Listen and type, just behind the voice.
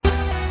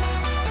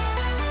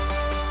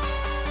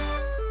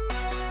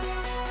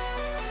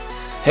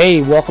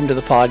Hey, welcome to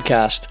the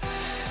podcast.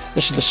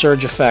 This is The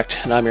Surge Effect,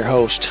 and I'm your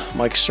host,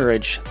 Mike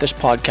Surge. This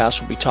podcast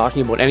will be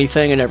talking about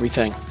anything and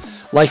everything,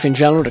 life in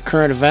general to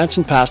current events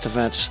and past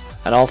events,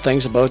 and all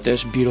things about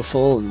this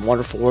beautiful and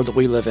wonderful world that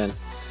we live in.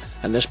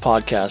 And this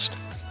podcast,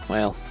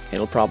 well,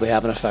 it'll probably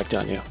have an effect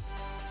on you.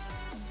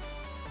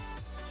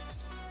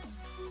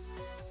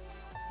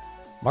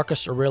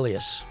 Marcus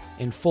Aurelius,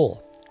 in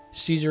full,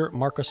 Caesar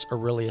Marcus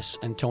Aurelius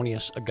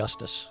Antonius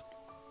Augustus.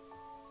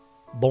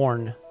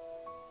 Born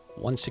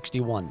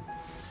 161,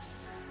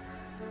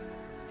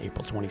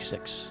 April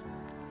 26,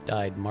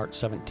 died March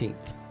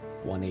 17th,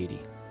 180.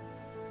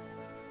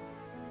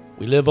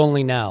 We live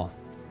only now.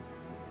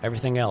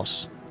 Everything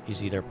else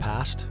is either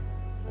past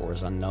or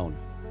is unknown.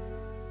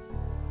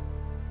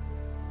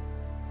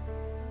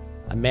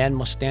 A man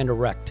must stand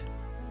erect,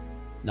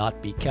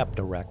 not be kept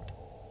erect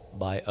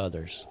by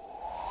others.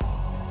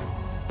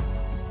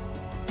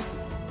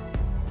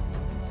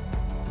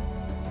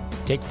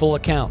 Take full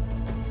account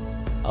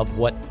of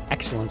what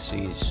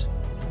excellencies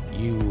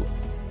you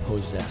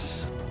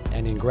possess,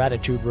 and in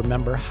gratitude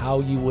remember how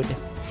you would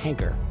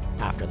hanker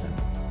after them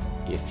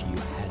if you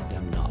had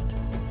them not.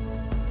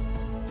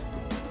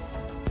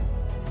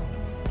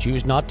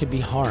 Choose not to be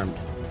harmed,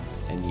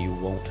 and you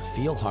won't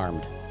feel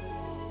harmed.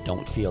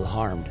 Don't feel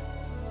harmed,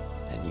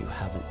 and you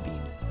haven't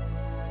been.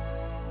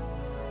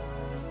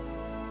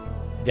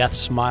 Death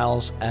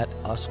smiles at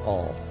us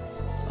all.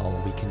 All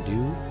we can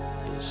do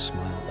is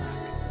smile back.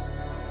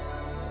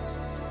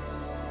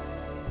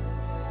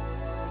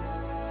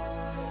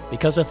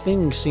 Because a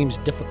thing seems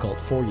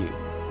difficult for you,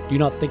 do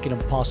not think it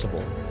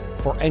impossible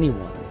for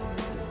anyone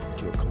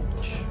to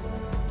accomplish.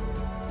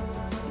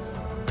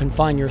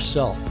 Confine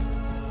yourself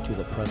to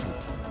the present.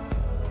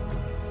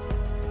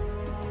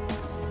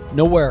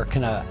 Nowhere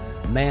can a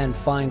man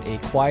find a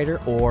quieter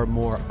or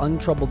more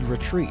untroubled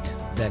retreat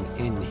than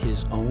in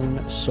his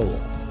own soul.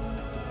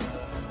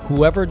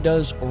 Whoever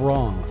does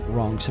wrong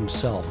wrongs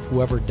himself.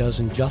 Whoever does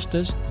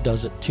injustice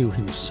does it to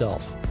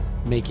himself,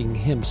 making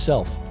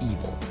himself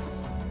evil.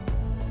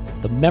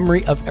 The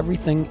memory of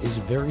everything is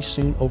very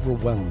soon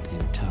overwhelmed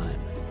in time.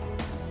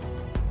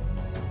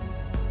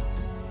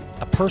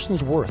 A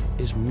person's worth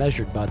is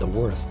measured by the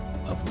worth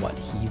of what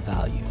he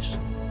values.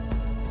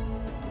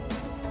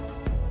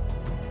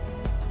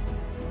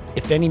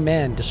 If any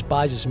man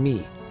despises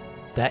me,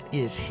 that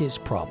is his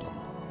problem.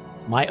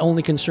 My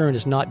only concern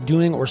is not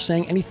doing or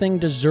saying anything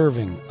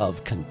deserving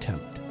of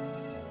contempt.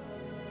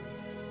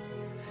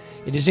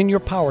 It is in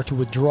your power to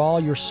withdraw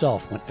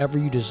yourself whenever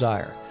you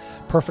desire.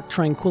 Perfect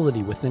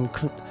tranquility within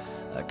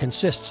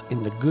consists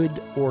in the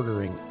good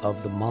ordering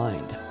of the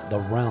mind, the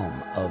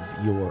realm of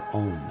your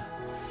own.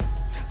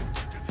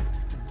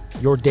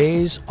 Your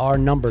days are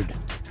numbered.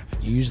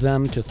 Use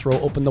them to throw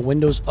open the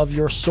windows of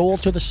your soul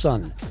to the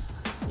sun.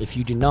 If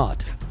you do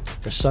not,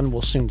 the sun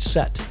will soon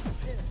set,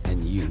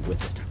 and you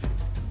with it.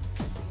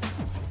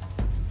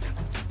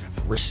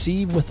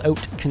 Receive without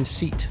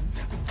conceit,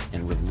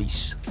 and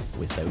release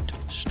without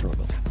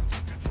struggle.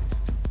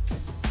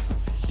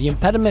 The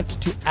impediment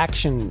to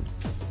action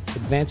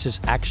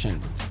advances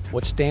action.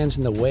 What stands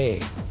in the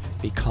way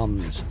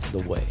becomes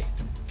the way.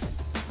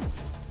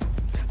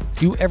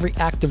 Do every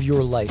act of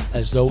your life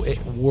as though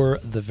it were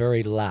the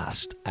very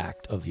last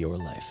act of your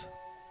life.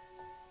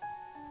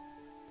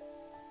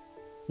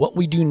 What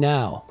we do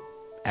now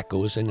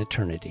echoes in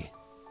eternity.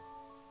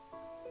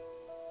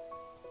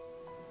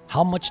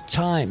 How much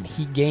time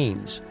he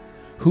gains,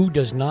 who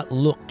does not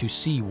look to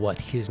see what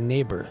his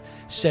neighbor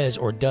says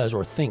or does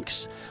or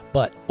thinks,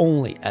 but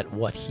only at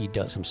what he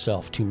does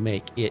himself to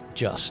make it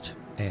just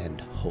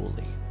and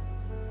holy.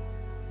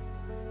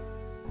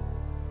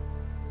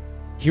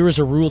 Here is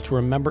a rule to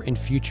remember in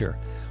future.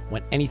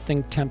 When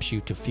anything tempts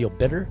you to feel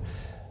bitter,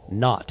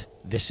 not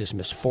this is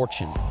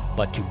misfortune,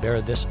 but to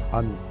bear this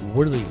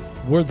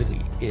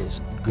unworthily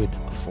is good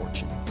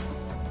fortune.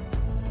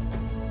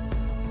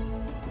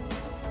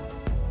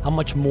 How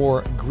much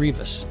more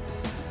grievous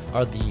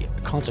are the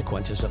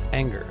consequences of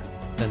anger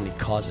than the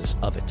causes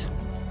of it.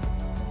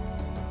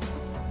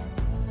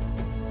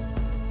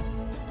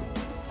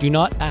 Do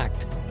not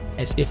act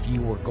as if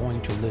you were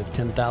going to live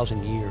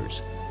 10,000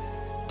 years.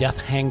 Death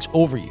hangs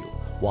over you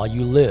while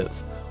you live.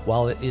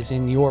 While it is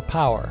in your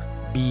power,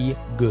 be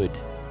good.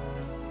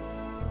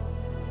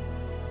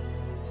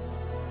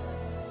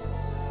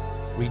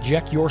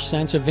 Reject your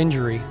sense of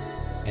injury,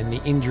 and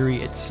the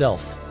injury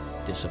itself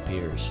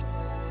disappears.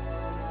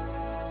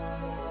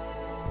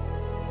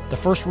 The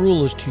first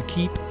rule is to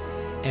keep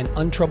an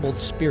untroubled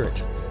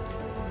spirit.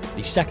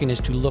 The second is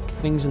to look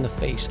things in the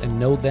face and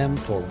know them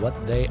for what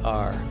they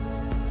are.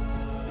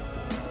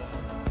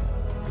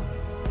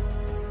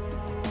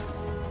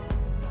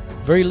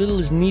 Very little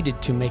is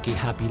needed to make a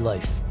happy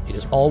life. It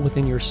is all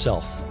within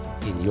yourself,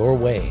 in your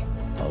way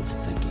of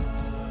thinking.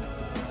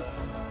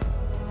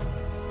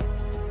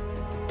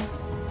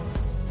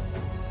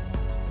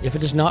 If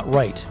it is not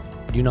right,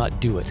 do not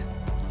do it.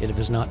 If it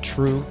is not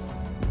true,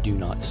 do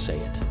not say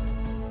it.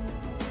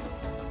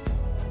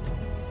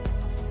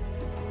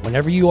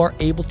 Whenever you are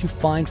able to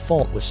find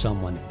fault with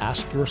someone,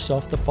 ask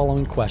yourself the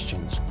following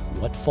questions.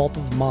 what fault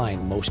of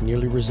mine most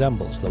nearly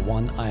resembles the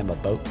one I am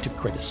about to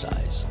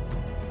criticize.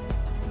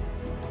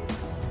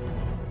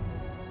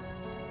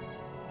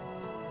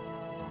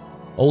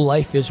 Oh,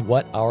 life is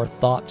what our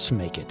thoughts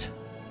make it.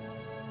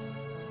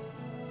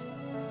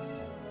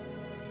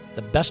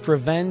 The best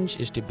revenge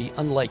is to be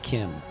unlike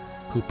him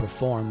who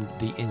performed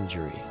the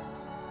injury.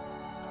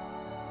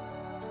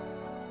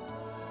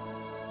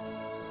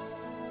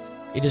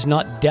 It is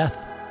not death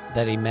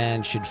that a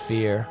man should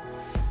fear,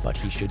 but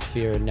he should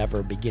fear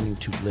never beginning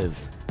to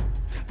live.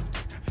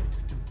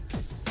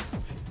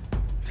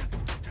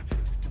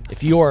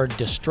 If you are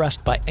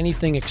distressed by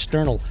anything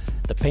external,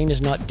 the pain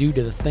is not due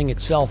to the thing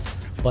itself,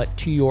 but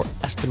to your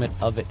estimate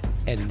of it,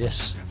 and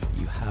this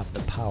you have the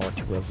power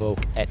to revoke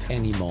at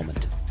any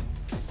moment.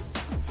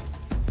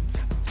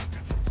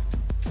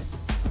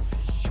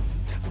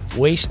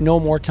 Waste no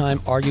more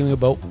time arguing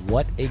about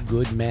what a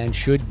good man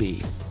should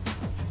be.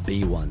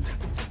 Be one.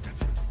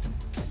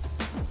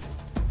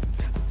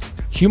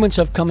 Humans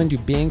have come into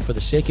being for the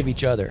sake of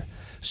each other,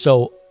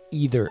 so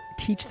either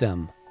teach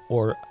them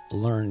or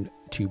learn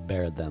to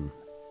bear them.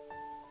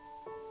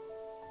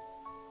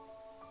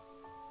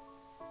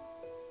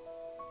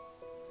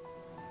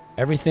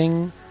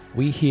 Everything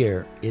we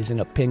hear is an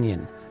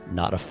opinion,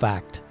 not a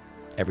fact.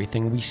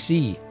 Everything we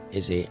see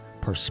is a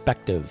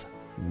perspective,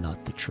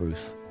 not the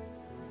truth.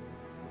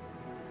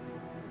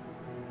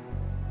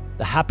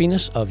 The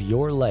happiness of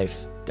your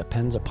life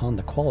depends upon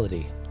the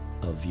quality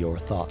of your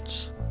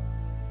thoughts.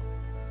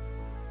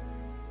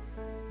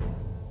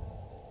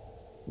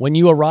 When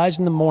you arise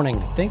in the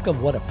morning, think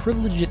of what a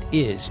privilege it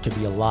is to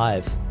be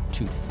alive,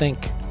 to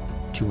think,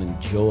 to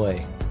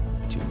enjoy,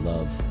 to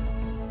love.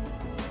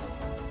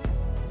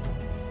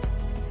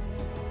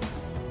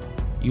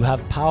 You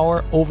have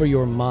power over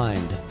your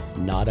mind,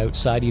 not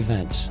outside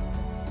events.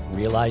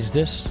 Realize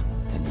this,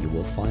 and you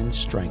will find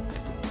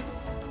strength.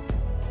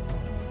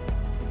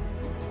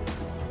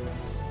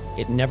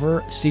 It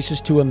never ceases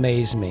to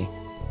amaze me.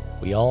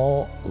 We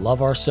all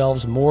love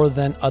ourselves more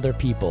than other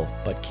people,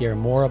 but care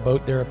more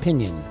about their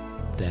opinion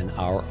than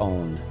our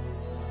own.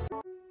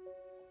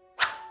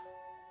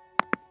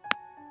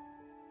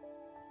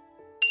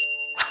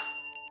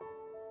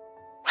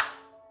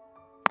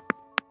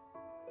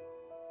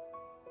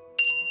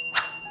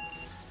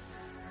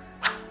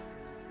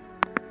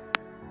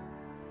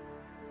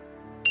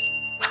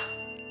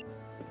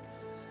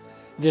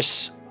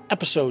 This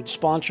episode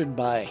sponsored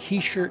by He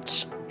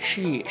Shirts,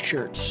 She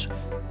Shirts.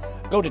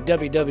 Go to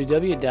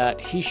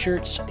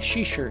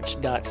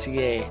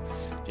www.heshirtssheshirts.ca.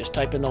 Just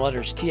type in the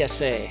letters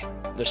TSA,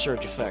 the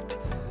search effect.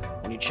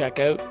 When you check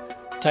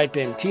out, type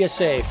in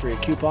TSA for your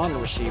coupon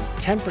and receive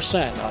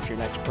 10% off your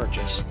next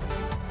purchase.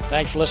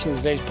 Thanks for listening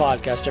to today's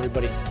podcast,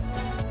 everybody.